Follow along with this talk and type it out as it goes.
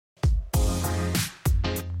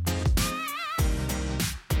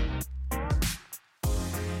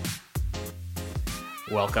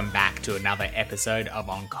Welcome back to another episode of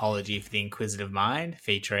Oncology for the Inquisitive Mind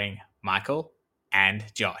featuring Michael and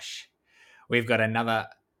Josh. We've got another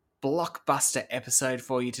blockbuster episode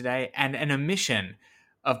for you today and an omission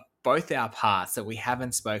of both our parts that we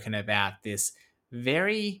haven't spoken about this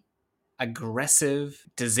very aggressive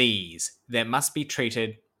disease that must be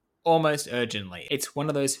treated almost urgently. It's one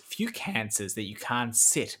of those few cancers that you can't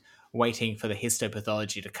sit waiting for the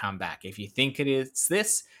histopathology to come back. If you think it is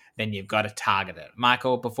this, then you've got to target it.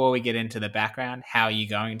 Michael, before we get into the background, how are you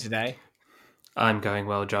going today? I'm going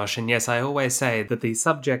well, Josh. And yes, I always say that the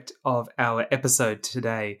subject of our episode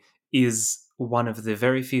today is one of the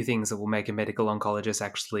very few things that will make a medical oncologist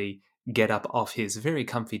actually get up off his very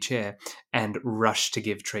comfy chair and rush to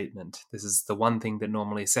give treatment. This is the one thing that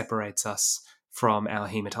normally separates us from our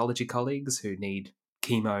hematology colleagues who need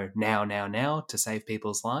chemo now to save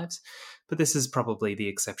people's lives. But this is probably the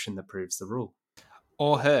exception that proves the rule.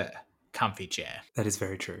 Or her comfy chair. That is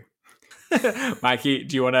very true. Mikey,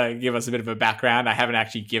 do you want to give us a bit of a background? I haven't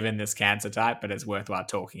actually given this cancer type, but it's worthwhile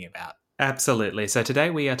talking about. Absolutely. So today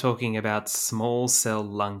we are talking about small cell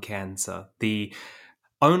lung cancer, the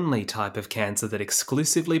only type of cancer that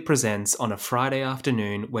exclusively presents on a Friday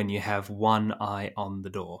afternoon when you have one eye on the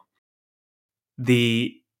door.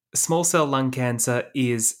 The small cell lung cancer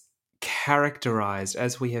is characterized,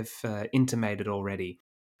 as we have intimated already,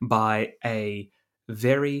 by a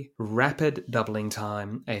very rapid doubling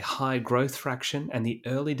time, a high growth fraction, and the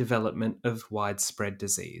early development of widespread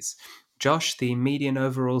disease. Josh, the median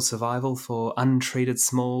overall survival for untreated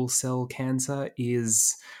small cell cancer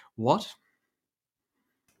is what?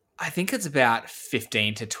 I think it's about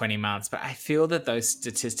 15 to 20 months, but I feel that those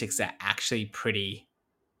statistics are actually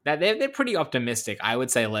they're pretty optimistic. I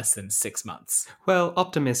would say less than 6 months. Well,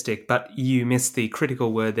 optimistic, but you missed the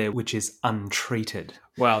critical word there, which is untreated.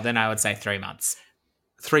 Well, then I would say 3 months.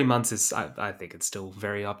 3 months is, I think it's still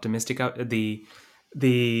very optimistic.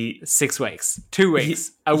 The 6 weeks, 2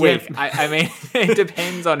 weeks, a week. I mean, it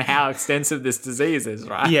depends on how extensive this disease is,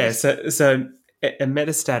 right? Yeah, so a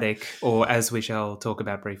metastatic, or as we shall talk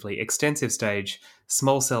about briefly, extensive stage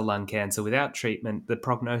small cell lung cancer without treatment, the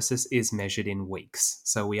prognosis is measured in weeks.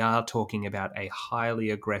 So we are talking about a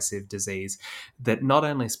highly aggressive disease that not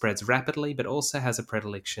only spreads rapidly, but also has a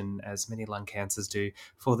predilection, as many lung cancers do,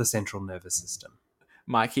 for the central nervous system.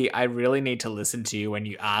 Mikey, I really need to listen to you when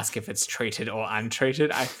you ask if it's treated or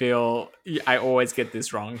untreated. I feel I always get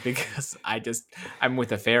this wrong because I'm with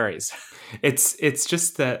the fairies. It's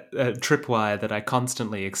just that tripwire that I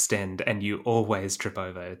constantly extend and you always trip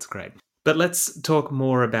over. It's great. But let's talk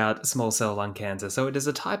more about small cell lung cancer. So it is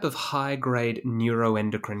a type of high-grade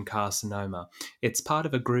neuroendocrine carcinoma. It's part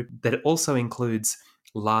of a group that also includes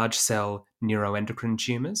large cell neuroendocrine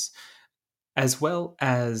tumors, as well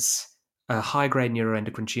as high-grade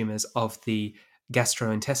neuroendocrine tumors of the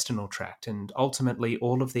gastrointestinal tract. And ultimately,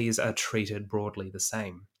 all of these are treated broadly the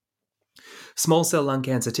same. Small cell lung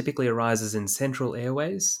cancer typically arises in central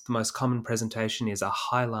airways. The most common presentation is a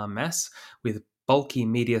hilar mass with bulky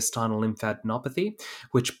mediastinal lymphadenopathy,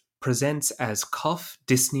 which presents as cough,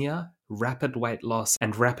 dyspnea, rapid weight loss,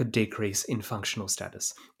 and rapid decrease in functional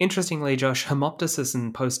status. Interestingly, Josh, hemoptysis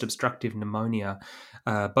and post-obstructive pneumonia,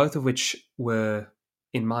 both of which were,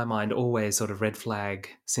 in my mind, always sort of red flag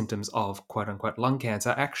symptoms of quote-unquote lung cancer,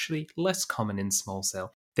 are actually less common in small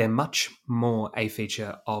cell. They're much more a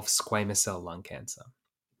feature of squamous cell lung cancer.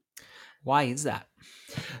 Why is that?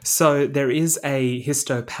 So there is a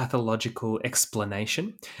histopathological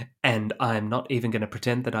explanation, and I'm not even going to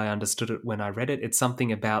pretend that I understood it when I read it. It's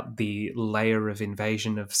something about the layer of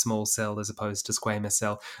invasion of small cell as opposed to squamous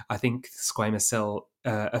cell. I think squamous cell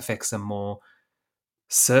affects a more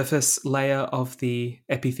surface layer of the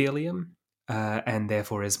epithelium, and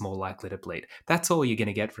therefore is more likely to bleed. That's all you're going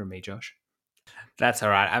to get from me, Josh. That's all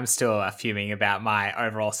right. I'm still fuming about my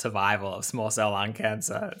overall survival of small cell lung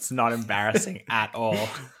cancer. It's not embarrassing at all.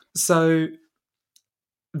 So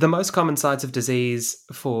the most common sites of disease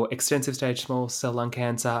for extensive stage small cell lung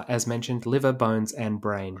cancer, as mentioned, liver, bones, and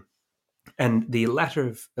brain. And the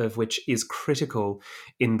latter of which is critical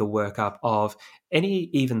in the workup of any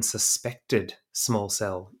even suspected small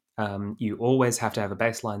cell. You always have to have a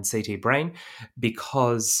baseline CT brain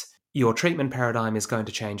because your treatment paradigm is going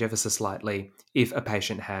to change ever so slightly if a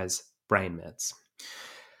patient has brain mets.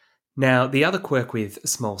 Now, the other quirk with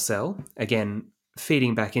small cell, again,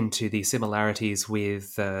 feeding back into the similarities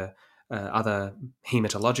with other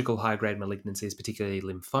hematological high-grade malignancies, particularly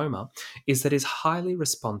lymphoma, is that it's highly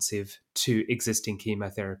responsive to existing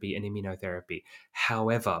chemotherapy and immunotherapy.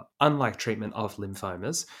 However, unlike treatment of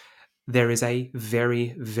lymphomas, there is a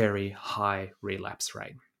very, very high relapse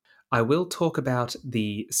rate. I will talk about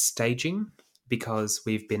the staging because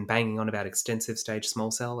we've been banging on about extensive stage small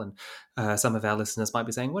cell, and some of our listeners might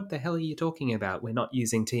be saying, what the hell are you talking about? We're not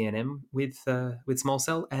using TNM with small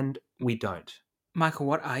cell, and we don't. Michael,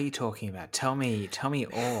 what are you talking about? Tell me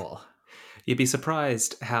all. You'd be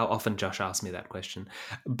surprised how often Josh asks me that question.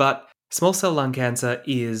 But small cell lung cancer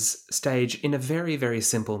is staged in a very, very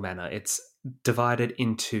simple manner. It's divided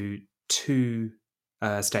into two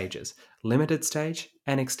stages, limited stage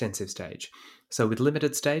and extensive stage. So with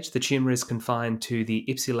limited stage, the tumour is confined to the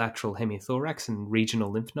ipsilateral hemithorax and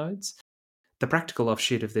regional lymph nodes. The practical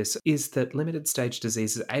offshoot of this is that limited stage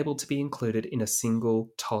disease is able to be included in a single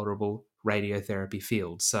tolerable radiotherapy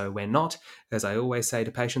field. So we're not, as I always say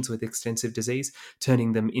to patients with extensive disease,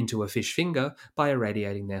 turning them into a fish finger by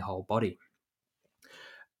irradiating their whole body.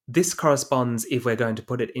 This corresponds, if we're going to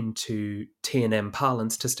put it into TNM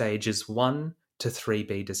parlance, to stages 1 to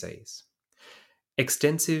 3B disease.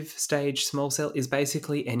 Extensive stage small cell is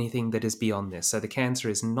basically anything that is beyond this. So the cancer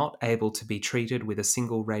is not able to be treated with a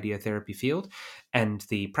single radiotherapy field, and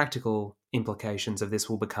the practical implications of this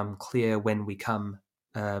will become clear when we come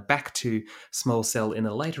back to small cell in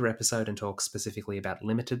a later episode and talk specifically about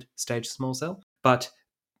limited stage small cell. But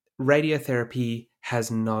radiotherapy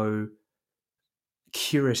has no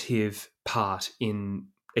curative part in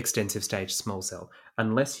extensive stage small cell.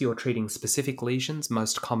 Unless you're treating specific lesions,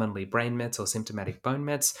 most commonly brain mets or symptomatic bone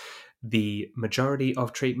mets, the majority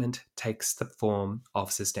of treatment takes the form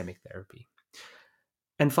of systemic therapy.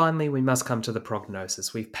 And finally, we must come to the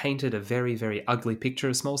prognosis. We've painted a very, very ugly picture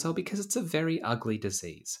of small cell because it's a very ugly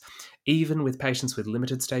disease. Even with patients with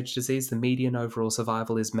limited stage disease, the median overall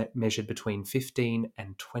survival is measured between 15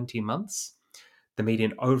 and 20 months. The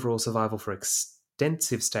median overall survival for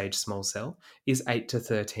extensive stage small cell is 8 to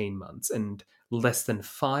 13 months, and less than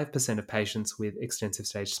 5% of patients with extensive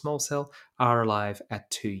stage small cell are alive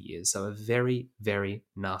at 2 years. So a very, very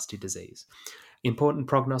nasty disease. Important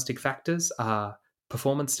prognostic factors are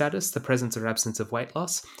performance status, the presence or absence of weight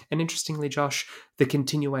loss, and interestingly, Josh, the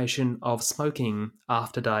continuation of smoking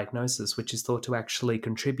after diagnosis, which is thought to actually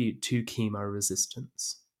contribute to chemo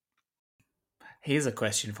resistance. Here's a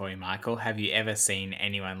question for you, Michael. Have you ever seen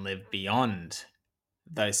anyone live beyond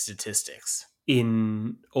those statistics?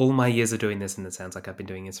 In all my years of doing this, and it sounds like I've been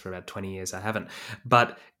doing this for about 20 years, I haven't.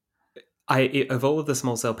 But of all of the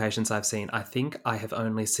small cell patients I've seen, I think I have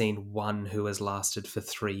only seen one who has lasted for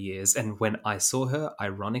 3 years. And when I saw her,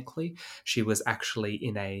 ironically, she was actually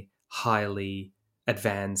in a highly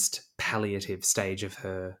advanced palliative stage of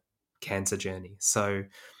her cancer journey. So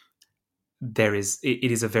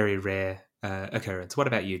it is a very rare occurrence. What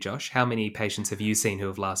about you, Josh? How many patients have you seen who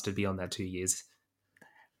have lasted beyond that 2 years?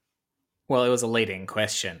 Well, it was a leading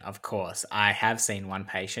question, of course. I have seen one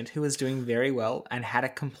patient who was doing very well and had a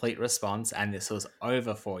complete response, and this was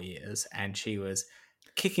over 4 years, and she was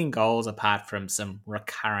kicking goals apart from some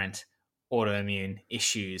recurrent autoimmune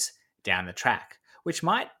issues down the track, which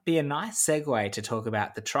might be a nice segue to talk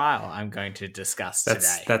about the trial I'm going to discuss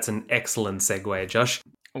today. That's an excellent segue, Josh.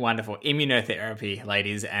 Wonderful. Immunotherapy,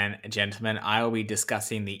 ladies and gentlemen. I will be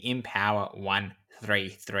discussing the Empower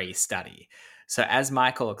 133 study. So as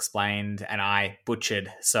Michael explained and I butchered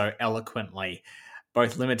so eloquently,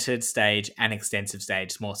 both limited stage and extensive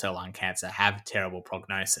stage small cell lung cancer have terrible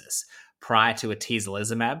prognosis. Prior to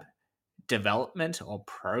atezolizumab development or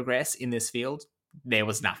progress in this field, there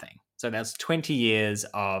was nothing. So that's 20 years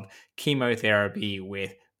of chemotherapy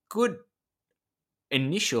with good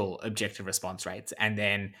initial objective response rates and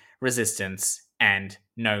then resistance and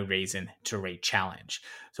no reason to re-challenge.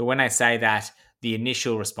 So when I say that, the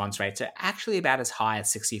initial response rates are actually about as high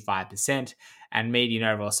as 65%, and median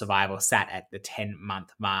overall survival sat at the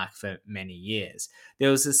 10-month mark for many years. There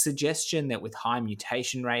was a suggestion that with high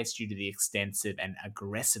mutation rates due to the extensive and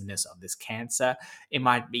aggressiveness of this cancer, it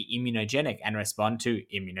might be immunogenic and respond to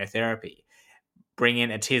immunotherapy. Bring in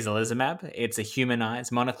atezolizumab. It's a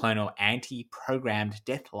humanized monoclonal anti-programmed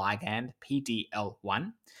death ligand,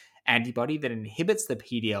 PDL1, antibody that inhibits the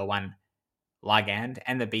PDL1 ligand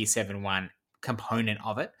and the B7-1 component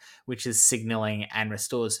of it, which is signaling and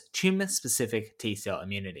restores tumor-specific T-cell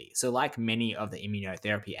immunity. So like many of the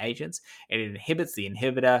immunotherapy agents, it inhibits the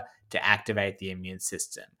inhibitor to activate the immune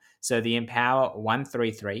system. So the Empower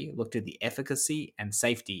 133 looked at the efficacy and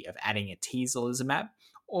safety of adding atezolizumab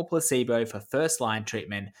or placebo for first-line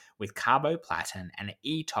treatment with carboplatin and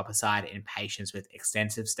etoposide in patients with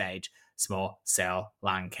extensive stage small cell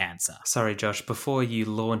lung cancer. Sorry, Josh, before you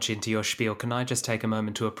launch into your spiel, can I just take a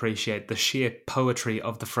moment to appreciate the sheer poetry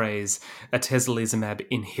of the phrase, atezolizumab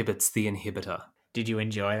inhibits the inhibitor? Did you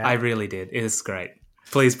enjoy that? I really did. It is great.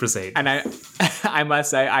 Please proceed. And I must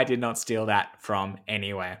say, I did not steal that from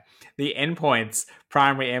anywhere. The endpoints,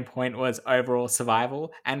 primary endpoint was overall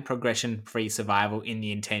survival and progression-free survival in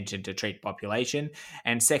the intention to treat population,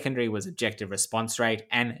 and secondary was objective response rate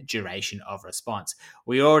and duration of response.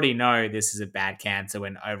 We already know this is a bad cancer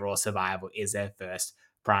when overall survival is their first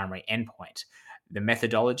primary endpoint. The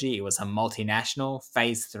methodology, it was a multinational,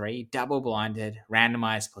 phase 3, double-blinded,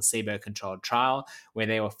 randomized placebo-controlled trial where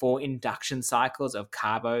there were 4 induction cycles of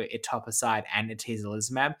carbo, etoposide, and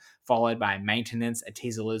atezolizumab, followed by maintenance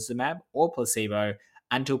atezolizumab or placebo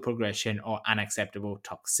until progression or unacceptable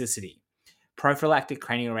toxicity. Prophylactic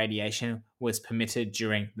cranial radiation was permitted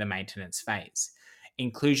during the maintenance phase.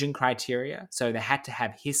 Inclusion criteria, so they had to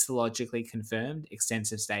have histologically confirmed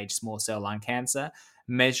extensive stage small cell lung cancer,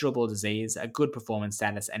 measurable disease, a good performance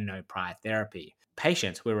status, and no prior therapy.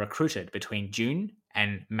 Patients were recruited between June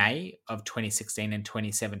and May of 2016 and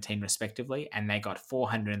 2017, respectively, and they got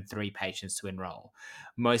 403 patients to enroll.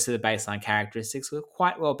 Most of the baseline characteristics were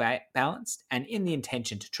quite well balanced, and in the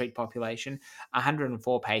intention to treat population,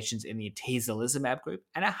 104 patients in the atezolizumab group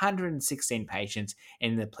and 116 patients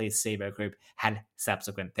in the placebo group had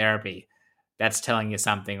subsequent therapy. That's telling you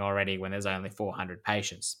something already when there's only 400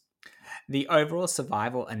 patients. The overall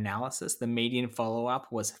survival analysis, the median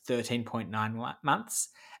follow-up was 13.9 months,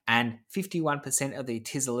 and 51% of the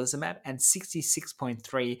atezolizumab and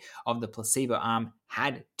 66.3% of the placebo arm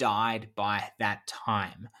had died by that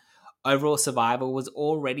time. Overall survival was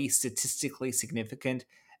already statistically significant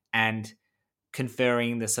and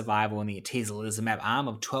conferring the survival in the atezolizumab arm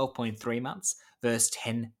of 12.3 months versus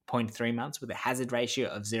 10.3 months with a hazard ratio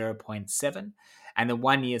of 0.7, and the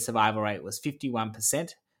 1-year survival rate was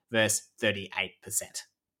 51% versus 38%.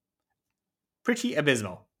 Pretty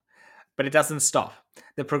abysmal. But it doesn't stop.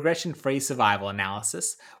 The progression-free survival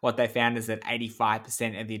analysis, what they found is that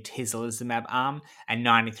 85% of the atezolizumab arm and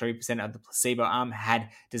 93% of the placebo arm had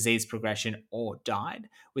disease progression or died,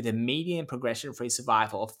 with a median progression-free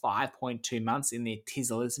survival of 5.2 months in the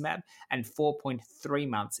atezolizumab and 4.3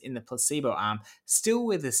 months in the placebo arm, still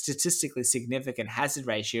with a statistically significant hazard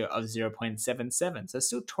ratio of 0.77, so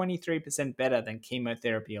still 23% better than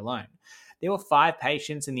chemotherapy alone. There were 5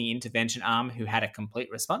 patients in the intervention arm who had a complete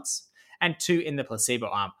response, and 2 in the placebo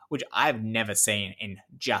arm, which I've never seen in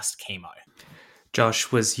just chemo.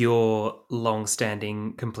 Josh, was your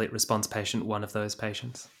long-standing complete response patient one of those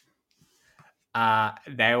patients?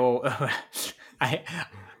 They all...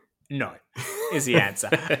 No, is the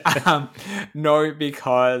answer. No,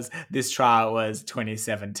 because this trial was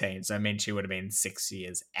 2017, so it meant she would have been 6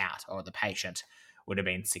 years out, or the patient would have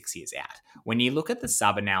been 6 years out. When you look at the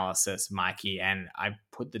sub-analysis, Mikey, and I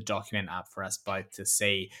put the document up for us both to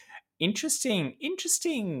see,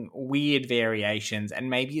 interesting weird variations, and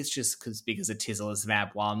maybe it's just because atezolizumab,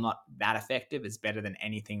 while not that effective, is better than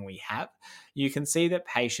anything we have. You can see that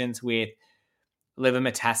patients with liver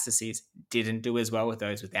metastases didn't do as well with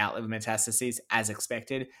those without liver metastases as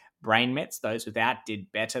expected. Brain mets, those without,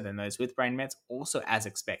 did better than those with brain mets, also as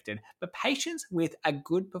expected. But patients with a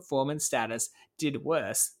good performance status did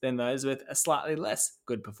worse than those with a slightly less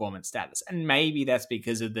good performance status. And maybe that's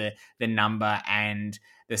because of the number and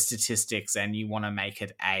the statistics, and you want to make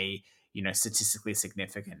it a statistically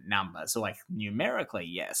significant number. So like numerically,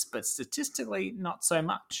 yes, but statistically, not so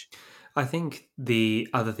much. I think the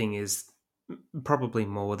other thing is, probably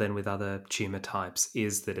more than with other tumor types,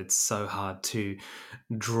 is that it's so hard to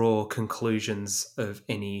draw conclusions of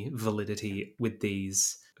any validity with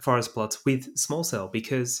these forest plots with small cell,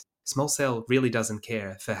 because small cell really doesn't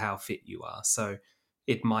care for how fit you are. So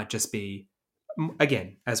it might just be,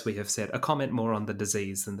 again, as we have said, a comment more on the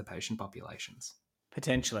disease than the patient populations.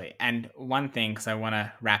 Potentially. And one thing, because I want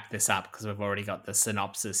to wrap this up because we've already got the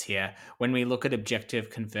synopsis here. When we look at objective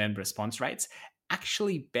confirmed response rates,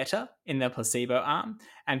 actually better in the placebo arm,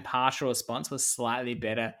 and partial response was slightly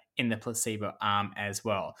better in the placebo arm as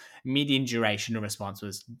well. Median duration of response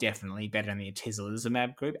was definitely better in the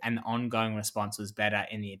atezolizumab group, and the ongoing response was better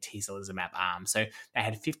in the atezolizumab arm. So they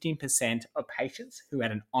had 15% of patients who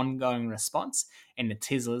had an ongoing response in the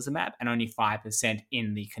atezolizumab and only 5%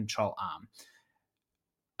 in the control arm.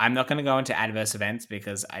 I'm not going to go into adverse events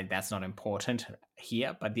because that's not important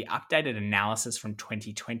here, but the updated analysis from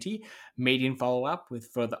 2020, median follow-up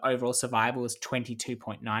for the overall survival was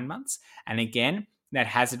 22.9 months. And again, that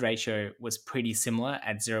hazard ratio was pretty similar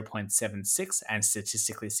at 0.76 and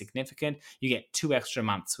statistically significant. You get 2 extra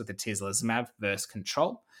months with atezolizumab versus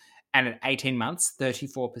control. And at 18 months,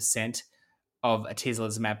 34% of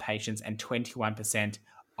atezolizumab patients and 21%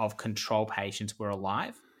 of control patients were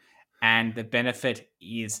alive. And the benefit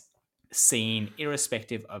is seen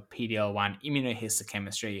irrespective of PD-L1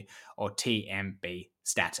 immunohistochemistry or TMB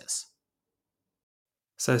status.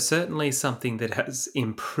 So certainly something that has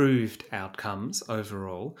improved outcomes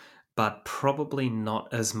overall, but probably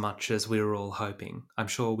not as much as we were all hoping. I'm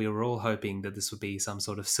sure we were all hoping that this would be some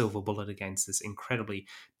sort of silver bullet against this incredibly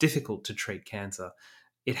difficult to treat cancer.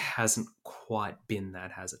 It hasn't quite been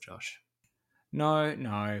that, has it, Josh?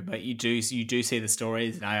 No, but you do see the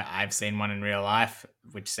stories. And I've seen one in real life,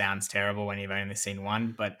 which sounds terrible when you've only seen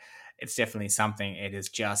one, but it's definitely something. It is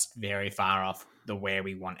just very far off the where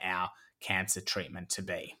we want our cancer treatment to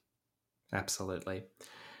be. Absolutely.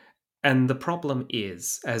 And the problem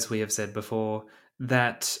is, as we have said before,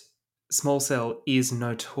 that small cell is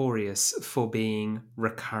notorious for being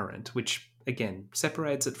recurrent, which again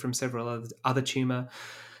separates it from several other tumor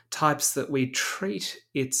types that we treat.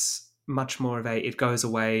 It's much more of it goes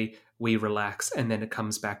away, we relax, and then it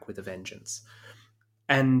comes back with a vengeance.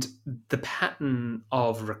 And the pattern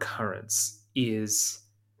of recurrence is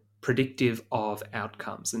predictive of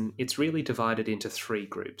outcomes. And it's really divided into three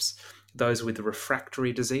groups. Those with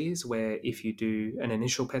refractory disease, where if you do an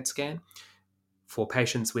initial PET scan, for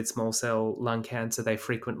patients with small cell lung cancer,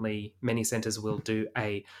 many centers will do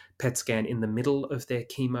a PET scan in the middle of their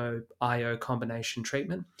chemo IO combination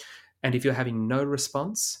treatment. And if you're having no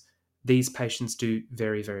response, these patients do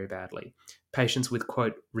very, very badly. Patients with,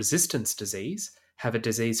 quote, resistance disease have a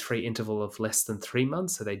disease-free interval of less than 3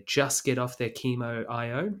 months, so they just get off their chemo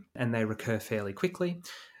IO and they recur fairly quickly.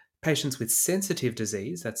 Patients with sensitive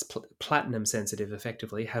disease, that's platinum sensitive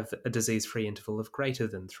effectively, have a disease-free interval of greater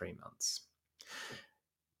than 3 months.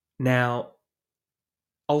 Now,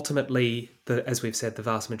 ultimately, as we've said, the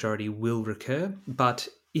vast majority will recur, but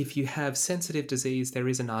if you have sensitive disease, there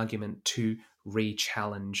is an argument to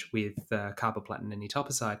re-challenge with carboplatin and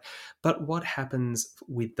etoposide. But what happens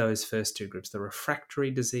with those first two groups, the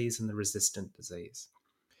refractory disease and the resistant disease?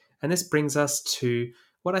 And this brings us to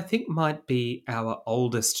what I think might be our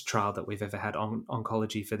oldest trial that we've ever had on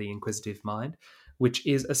oncology for the inquisitive mind, which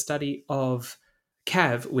is a study of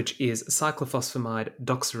CAV, which is cyclophosphamide,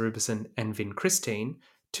 doxorubicin, and vincristine,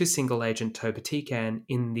 to single-agent topotecan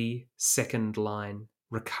in the second-line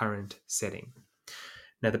recurrent setting.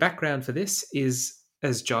 Now, the background for this is,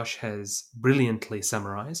 as Josh has brilliantly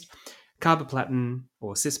summarized, carboplatin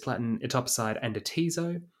or cisplatin, etoposide, and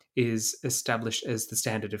atezo is established as the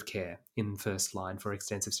standard of care in first line for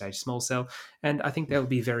extensive stage small cell, and I think there will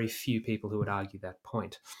be very few people who would argue that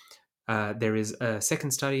point. There is a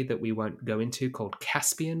second study that we won't go into called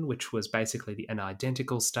Caspian, which was basically an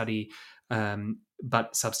identical study,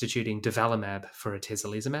 but substituting durvalumab for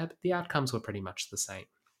atezolizumab. The outcomes were pretty much the same.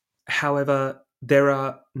 However, there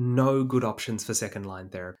are no good options for second-line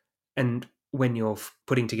therapy. And when you're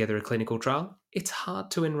putting together a clinical trial, it's hard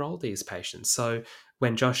to enroll these patients. So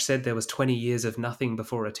when Josh said there was 20 years of nothing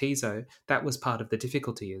before atezo, that was part of the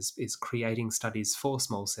difficulty, is creating studies for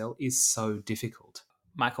small cell is so difficult.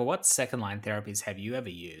 Michael, what second-line therapies have you ever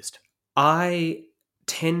used? I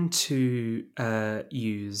tend to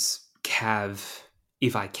use CAV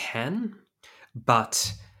if I can,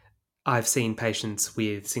 but I've seen patients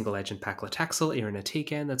with single-agent paclitaxel,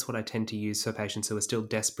 irinotecan. That's what I tend to use for patients who are still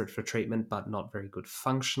desperate for treatment but not very good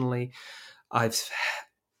functionally. I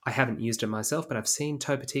haven't used it myself, but I've seen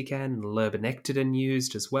topotecan and lurbinectedin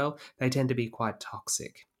used as well. They tend to be quite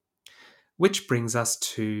toxic. Which brings us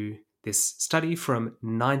to this study from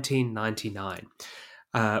 1999,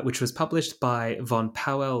 which was published by von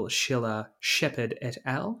Powell, Schiller, Shepard et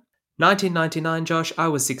al. 1999, Josh, I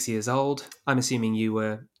was 6 years old. I'm assuming you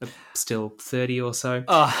were still 30 or so.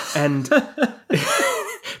 Oh. And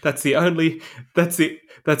that's the only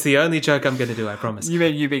joke I'm going to do, I promise. You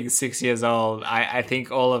mean you being 6 years old? I think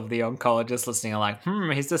all of the oncologists listening are like,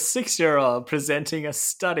 he's a 6-year-old presenting a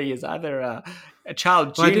study. Is either a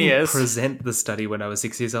child genius. Well, I didn't present the study when I was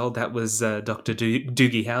 6 years old. That was Dr.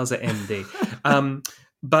 Doogie Howser, MD.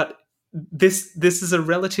 But this is a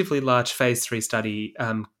relatively large phase 3 study,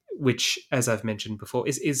 which, as I've mentioned before,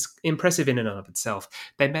 is impressive in and of itself.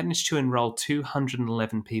 They managed to enroll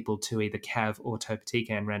 211 people to either CAV or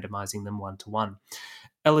topotecan, randomizing them 1-to-1.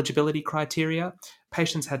 Eligibility criteria: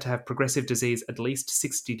 patients had to have progressive disease at least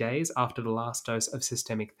 60 days after the last dose of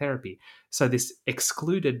systemic therapy. So this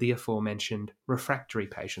excluded the aforementioned refractory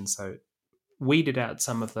patients, so weeded out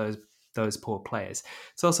some of those poor players.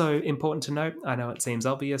 It's also important to note, I know it seems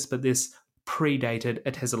obvious, but this predated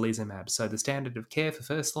atezolizumab. So the standard of care for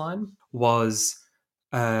first line was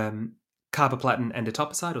carboplatin and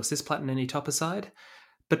etoposide, or cisplatin and etoposide.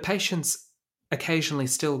 But patients occasionally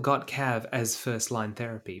still got CAV as first-line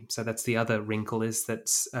therapy. So that's the other wrinkle, is that,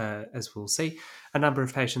 as we'll see, a number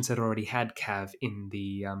of patients had already had CAV in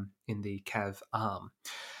the CAV arm.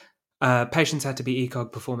 Patients had to be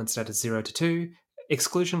ECOG performance status 0 to 2.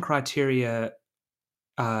 Exclusion criteria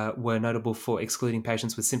were notable for excluding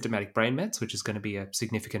patients with symptomatic brain mets, which is going to be a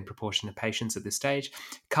significant proportion of patients at this stage,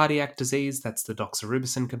 cardiac disease, that's the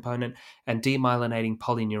doxorubicin component, and demyelinating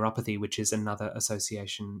polyneuropathy, which is another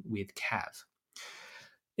association with CAV.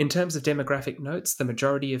 In terms of demographic notes, the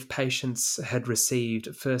majority of patients had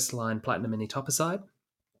received first-line platinum and etoposide,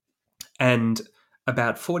 and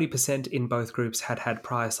about 40% in both groups had had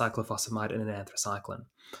prior cyclophosphamide and an anthracycline.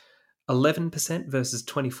 11% versus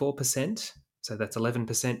 24%, so that's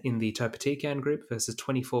 11% in the topotecan group versus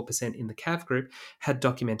 24% in the CAV group, had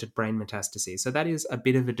documented brain metastases. So that is a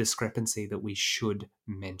bit of a discrepancy that we should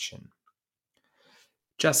mention.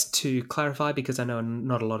 Just to clarify, because I know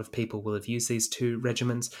not a lot of people will have used these two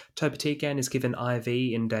regimens, topotecan is given IV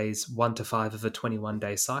in days 1 to 5 of a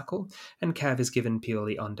 21-day cycle, and CAV is given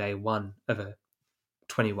purely on day 1 of a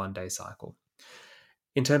 21-day cycle.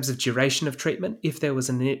 In terms of duration of treatment, if there was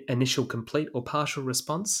an initial complete or partial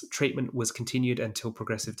response, treatment was continued until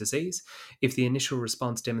progressive disease. If the initial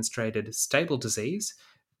response demonstrated stable disease,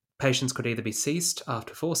 patients could either be ceased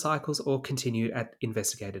after 4 cycles or continued at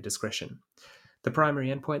investigator discretion. The primary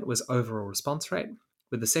endpoint was overall response rate,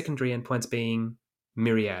 with the secondary endpoints being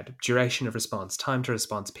myriad, duration of response, time to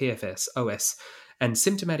response, PFS, OS, and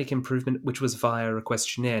symptomatic improvement, which was via a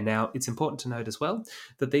questionnaire. Now, it's important to note as well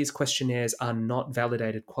that these questionnaires are not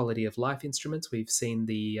validated quality of life instruments. We've seen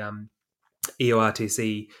the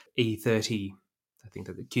EORTC E30, I think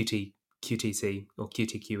that the QTC or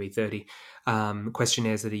QTQ-E30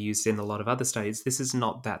 questionnaires that are used in a lot of other studies. This is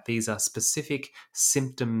not that. These are specific,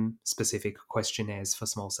 symptom-specific questionnaires for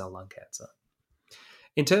small cell lung cancer.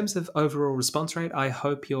 In terms of overall response rate, I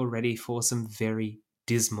hope you're ready for some very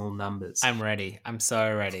dismal numbers. I'm ready. I'm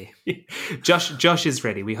so ready. Josh is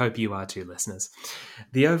ready. We hope you are too, listeners.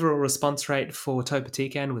 The overall response rate for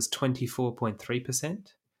topotecan was 24.3%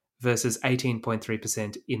 versus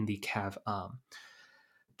 18.3% in the CAV arm.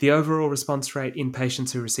 The overall response rate in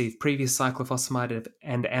patients who received previous cyclophosphamide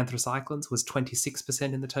and anthracyclines was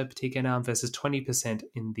 26% in the topotecan arm versus 20%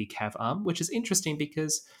 in the CAV arm, which is interesting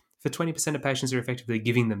because for 20% of patients who are effectively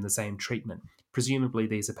giving them the same treatment, presumably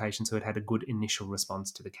these are patients who had had a good initial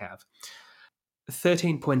response to the CAV.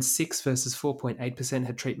 13.6 versus 4.8%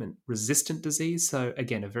 had treatment-resistant disease, so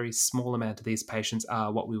again, a very small amount of these patients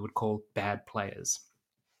are what we would call bad players.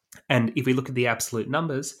 And if we look at the absolute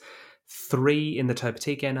numbers, 3 in the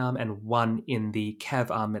topotecan arm and 1 in the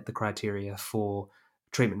CAV arm met the criteria for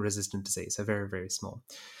treatment-resistant disease, so very, very small.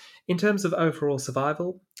 In terms of overall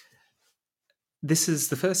survival, this is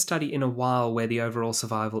the first study in a while where the overall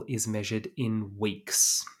survival is measured in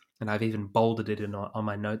weeks. And I've even bolded it on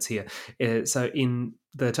my notes here. So in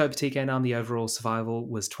the topotecan arm, the overall survival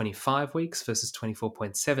was 25 weeks versus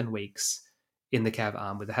 24.7 weeks in the CAV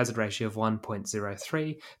arm, with a hazard ratio of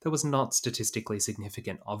 1.03. That was not statistically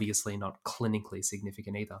significant, obviously not clinically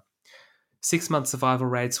significant either. 6-month survival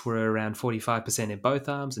rates were around 45% in both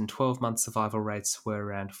arms, and 12-month survival rates were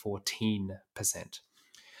around 14%.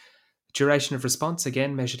 Duration of response,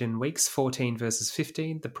 again measured in weeks, 14 versus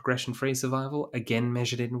 15. The progression-free survival, again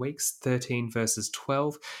measured in weeks, 13 versus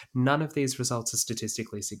 12. None of these results are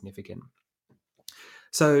statistically significant.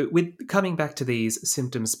 So with coming back to these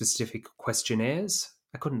symptom-specific questionnaires,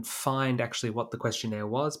 I couldn't find actually what the questionnaire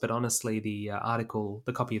was, but honestly, the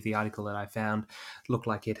copy of the article that I found looked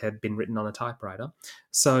like it had been written on a typewriter.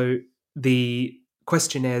 So the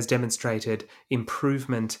questionnaires demonstrated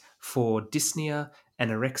improvement for dyspnea,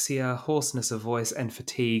 anorexia, hoarseness of voice, and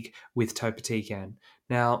fatigue with topotecan.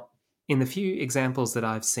 Now, in the few examples that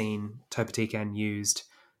I've seen topotecan used,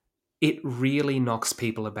 it really knocks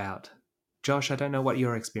people about. Josh, I don't know what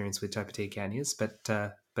your experience with topotecan is, but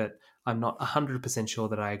I'm not 100% sure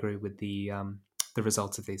that I agree with the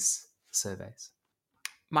results of these surveys.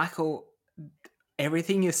 Michael,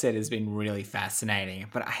 everything you said has been really fascinating,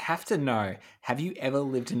 but I have to know, have you ever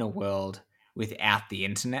lived in a world without the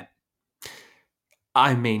internet?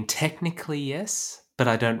 I mean, technically, yes, but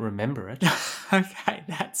I don't remember it. Okay,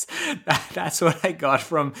 that's what I got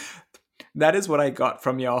from... That is what I got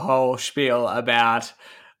from your whole spiel about...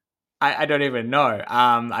 I don't even know.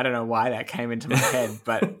 I don't know why that came into my head,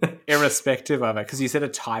 but irrespective of it, because you said a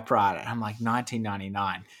typewriter, and I'm like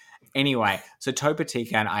 1999. Anyway, so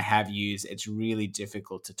topotecan I have used. It's really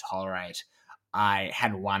difficult to tolerate. I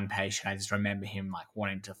had one patient, I just remember him like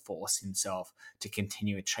wanting to force himself to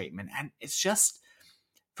continue a treatment, and it's just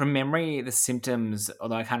From memory, the symptoms,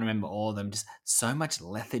 although I can't remember all of them, just so much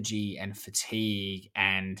lethargy and fatigue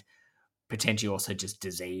and potentially also just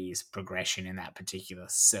disease progression in that particular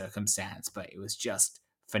circumstance. But it was just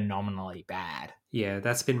phenomenally bad. Yeah,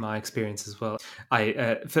 that's been my experience as well.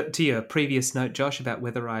 To your previous note, Josh, about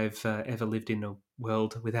whether I've ever lived in a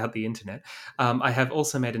world without the internet, I have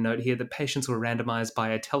also made a note here that patients were randomized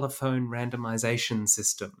by a telephone randomization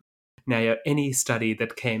system. Now, any study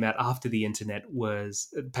that came out after the internet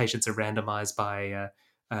was patients are randomized by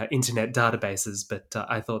internet databases, but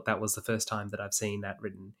I thought that was the first time that I've seen that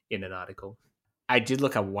written in an article. I did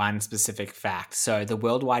look at one specific fact. So the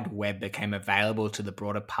World Wide Web became available to the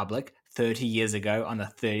broader public 30 years ago on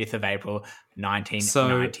the 30th of April,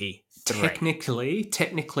 1993. So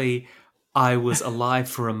technically, I was alive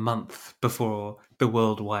for a month before the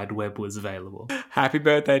World Wide Web was available. Happy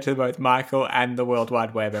birthday to both Michael and the World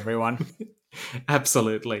Wide Web, everyone.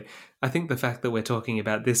 Absolutely. I think the fact that we're talking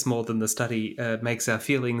about this more than the study makes our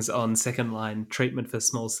feelings on second-line treatment for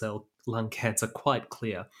small cell lung cancer quite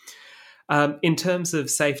clear. In terms of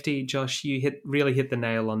safety, Josh, you really hit the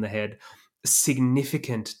nail on the head.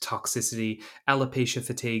 Significant toxicity, alopecia,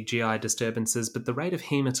 fatigue, GI disturbances, but the rate of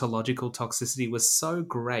hematological toxicity was so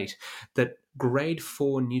great that grade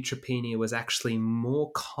 4 neutropenia was actually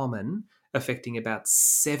more common, affecting about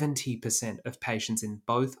 70% of patients in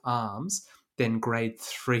both arms than grade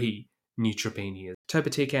 3 neutropenia.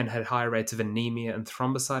 Topotecan had higher rates of anemia and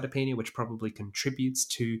thrombocytopenia, which probably contributes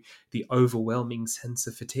to the overwhelming sense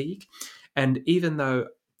of fatigue. And even though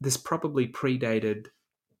this probably predated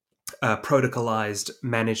protocolized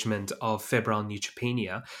management of febrile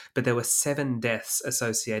neutropenia, but there were 7 deaths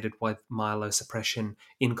associated with myelosuppression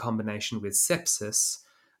in combination with sepsis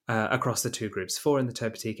across the two groups, 4 in the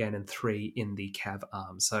topotecan and 3 in the CAV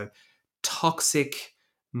arm. So toxic,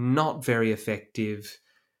 not very effective.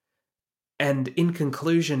 And in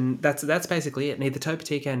conclusion, that's basically it. Neither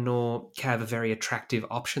topotecan nor CAV are very attractive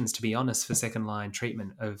options, to be honest, for second-line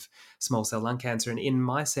treatment of small cell lung cancer. And in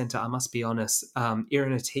my centre, I must be honest,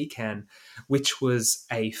 irinotecan, which was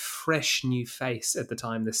a fresh new face at the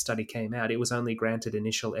time this study came out, it was only granted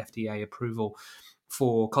initial FDA approval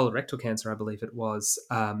for colorectal cancer, I believe it was,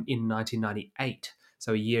 in 1998.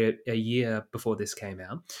 So a year before this came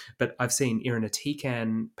out. But I've seen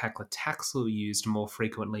irinotecan, paclitaxel used more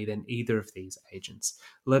frequently than either of these agents.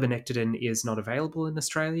 Lurbinectedin is not available in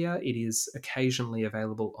Australia. It is occasionally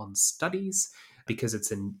available on studies because it's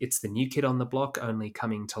the new kid on the block, only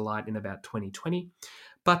coming to light in about 2020.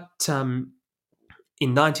 But in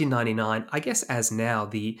 1999, I guess as now,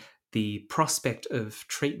 the prospect of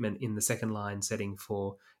treatment in the second line setting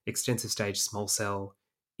for extensive stage small cell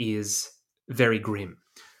is very grim.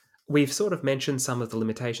 We've sort of mentioned some of the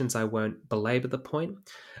limitations. I won't belabor the point.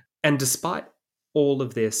 And despite all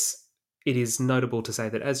of this, it is notable to say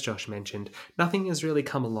that, as Josh mentioned, nothing has really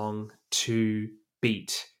come along to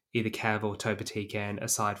beat either CAV or topotecan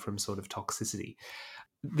aside from sort of toxicity.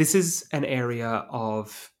 This is an area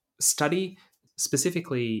of study,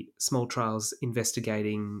 specifically small trials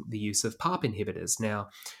investigating the use of PARP inhibitors. Now,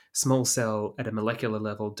 small cell at a molecular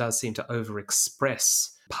level does seem to overexpress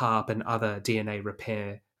PARP and other DNA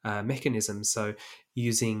repair mechanisms. So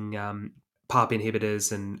using PARP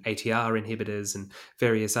inhibitors and ATR inhibitors and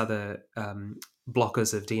various other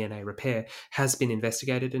blockers of DNA repair has been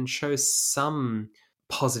investigated and shows some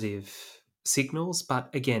positive signals, but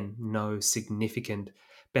again, no significant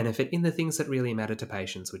benefit in the things that really matter to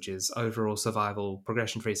patients, which is overall survival,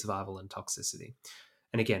 progression-free survival, and toxicity.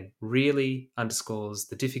 And again, really underscores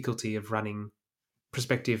the difficulty of running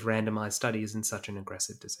prospective randomized studies in such an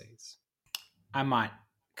aggressive disease. I might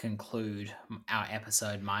conclude our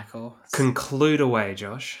episode, Michael. Conclude away,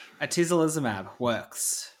 Josh. Atezolizumab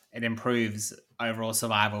works. It improves overall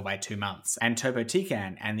survival by 2 months. And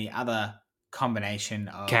topotecan and the other combination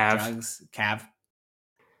of drugs, CAV.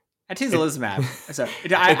 Atezolizumab.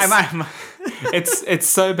 It's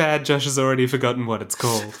so bad Josh has already forgotten what it's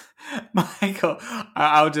called. Michael,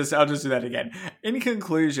 I'll just do that again. In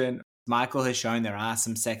conclusion, Michael has shown there are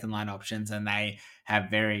some second-line options and they have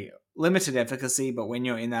very limited efficacy, but when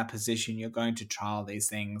you're in that position, you're going to trial these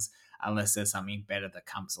things unless there's something better that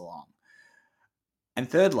comes along. And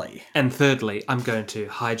thirdly, I'm going to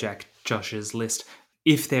hijack Josh's list.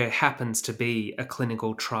 If there happens to be a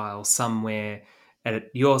clinical trial somewhere at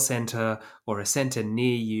your centre or a centre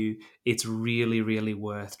near you, it's really, really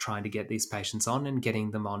worth trying to get these patients on and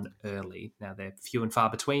getting them on early. Now, they're few and far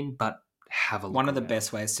between, but have a look. One of the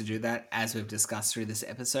best ways to do that, as we've discussed through this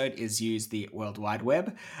episode, is use the World Wide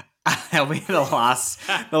Web. That'll be the last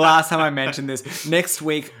time I mention this. Next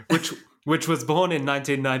week, which was born in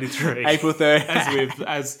 1993, April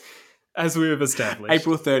 3rd, As we have established.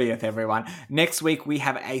 April 30th, everyone. Next week, we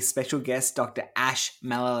have a special guest, Dr. Ash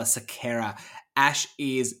Malala-Sakera. Ash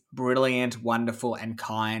is brilliant, wonderful, and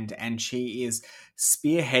kind, and she is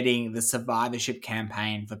spearheading the survivorship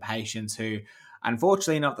campaign for patients who,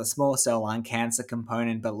 unfortunately, not the small cell lung cancer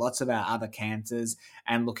component, but lots of our other cancers,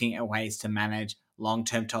 and looking at ways to manage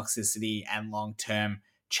long-term toxicity and long-term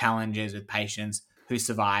challenges with patients who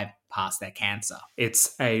survive past their cancer.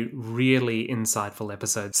 It's a really insightful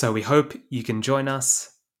episode, so we hope you can join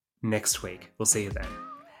us next week. We'll see you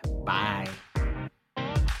then. Bye.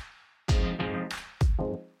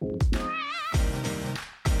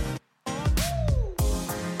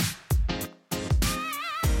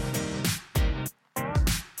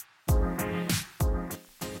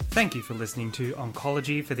 Thank you for listening to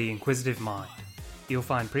Oncology for the Inquisitive Mind. You'll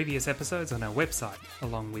find previous episodes on our website,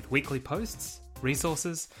 along with weekly posts,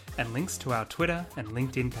 resources, and links to our Twitter and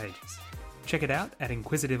LinkedIn pages. Check it out at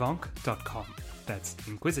inquisitiveonc.com. That's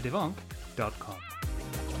inquisitiveonc.com.